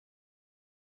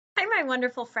my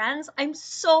wonderful friends. I'm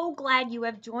so glad you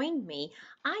have joined me.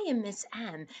 I am Miss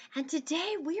M, and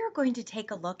today we are going to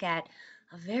take a look at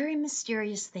a very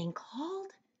mysterious thing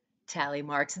called tally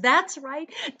marks. That's right,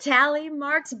 tally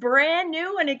marks, brand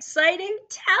new and exciting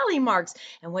tally marks.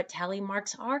 And what tally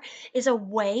marks are is a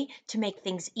way to make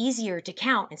things easier to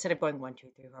count. Instead of going 1, 2,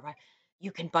 3, 4, 5,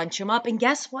 you can bunch them up, and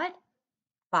guess what?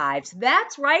 Fives.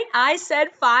 That's right. I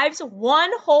said fives.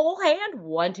 One whole hand,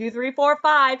 1, 2, 3, 4,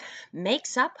 5,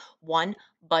 makes up one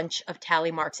bunch of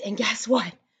tally marks. And guess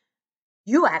what?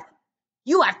 You have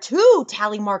you have two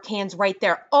tally mark hands right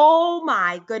there. Oh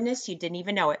my goodness, you didn't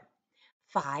even know it.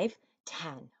 5,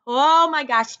 10. Oh my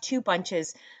gosh, two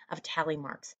bunches of tally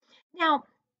marks. Now,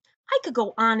 I could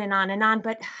go on and on and on,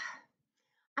 but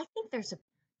I think there's a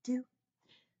do,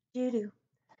 do, do,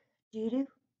 do, do,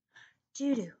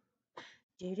 do, do,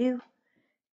 do, do,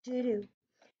 do, do,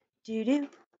 do, do,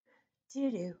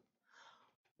 do, do.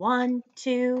 1,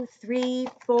 2, 3,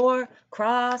 4,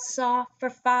 cross off for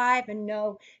 5, and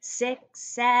no, 6,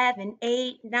 7,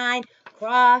 8, 9,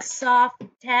 cross off for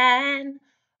 10.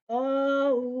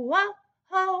 Oh, oh,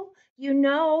 oh, you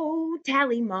know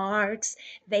tally marks,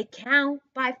 they count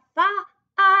by 5.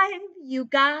 You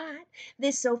got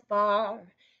this so far.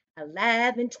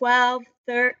 11, 12,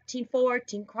 13,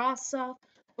 14, cross off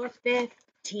for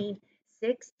 15.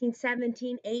 16,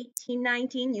 17, 18,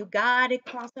 19, you got it,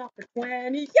 cross off for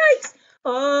 20, yikes!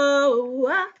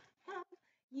 Oh,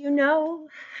 you know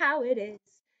how it is.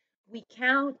 We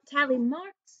count tally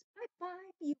marks by 5,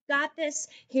 you got this,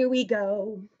 here we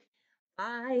go.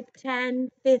 5, 10,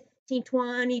 15,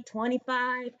 20,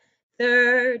 25,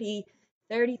 30,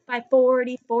 35,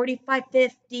 40, 45,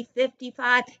 50,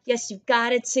 55. Yes, you've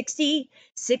got it. 60,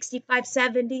 65,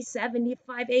 70,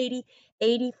 75, 80,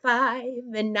 85,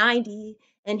 and 90.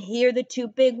 And here the two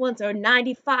big ones are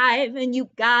 95, and you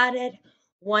got it.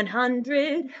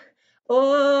 100.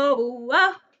 Oh,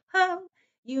 oh, oh,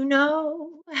 you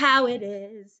know how it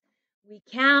is. We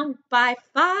count by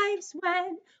fives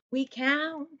when we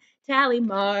count tally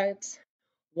marks.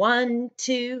 1,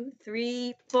 2,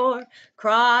 3, 4,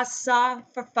 cross off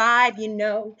for 5, you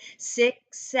know. 6,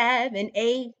 7,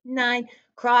 8, 9,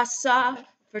 cross off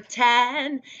for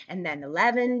 10. And then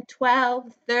 11,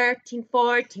 12, 13,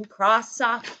 14, cross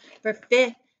off for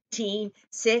 15,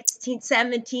 16,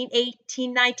 17,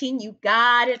 18, 19, you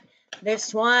got it. There's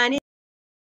 20.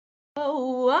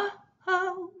 Oh, oh,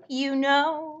 oh, you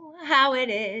know how it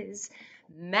is.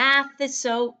 Math is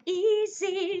so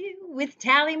easy with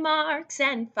tally marks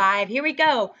and 5. Here we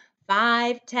go.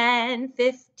 5, 10,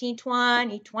 15,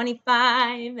 20,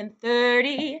 25, and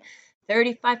 30,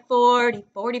 35, 40,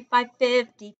 45,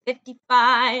 50,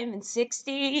 55, and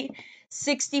 60,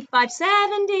 65,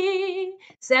 70,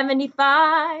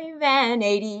 75, and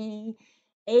 80,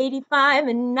 85,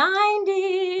 and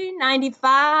 90,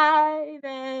 95,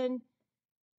 and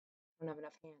I don't have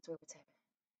enough hands. What would say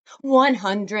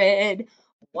 100.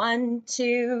 1,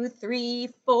 2, 3,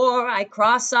 4. I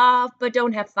cross off, but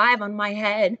don't have 5 on my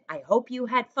head. I hope you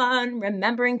had fun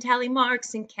remembering tally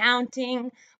marks and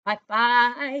counting by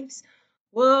 5s.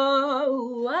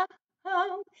 Whoa, whoa,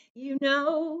 whoa, you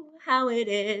know how it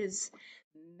is.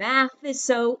 Math is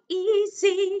so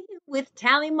easy with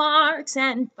tally marks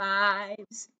and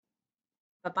 5s.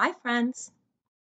 Bye-bye, friends.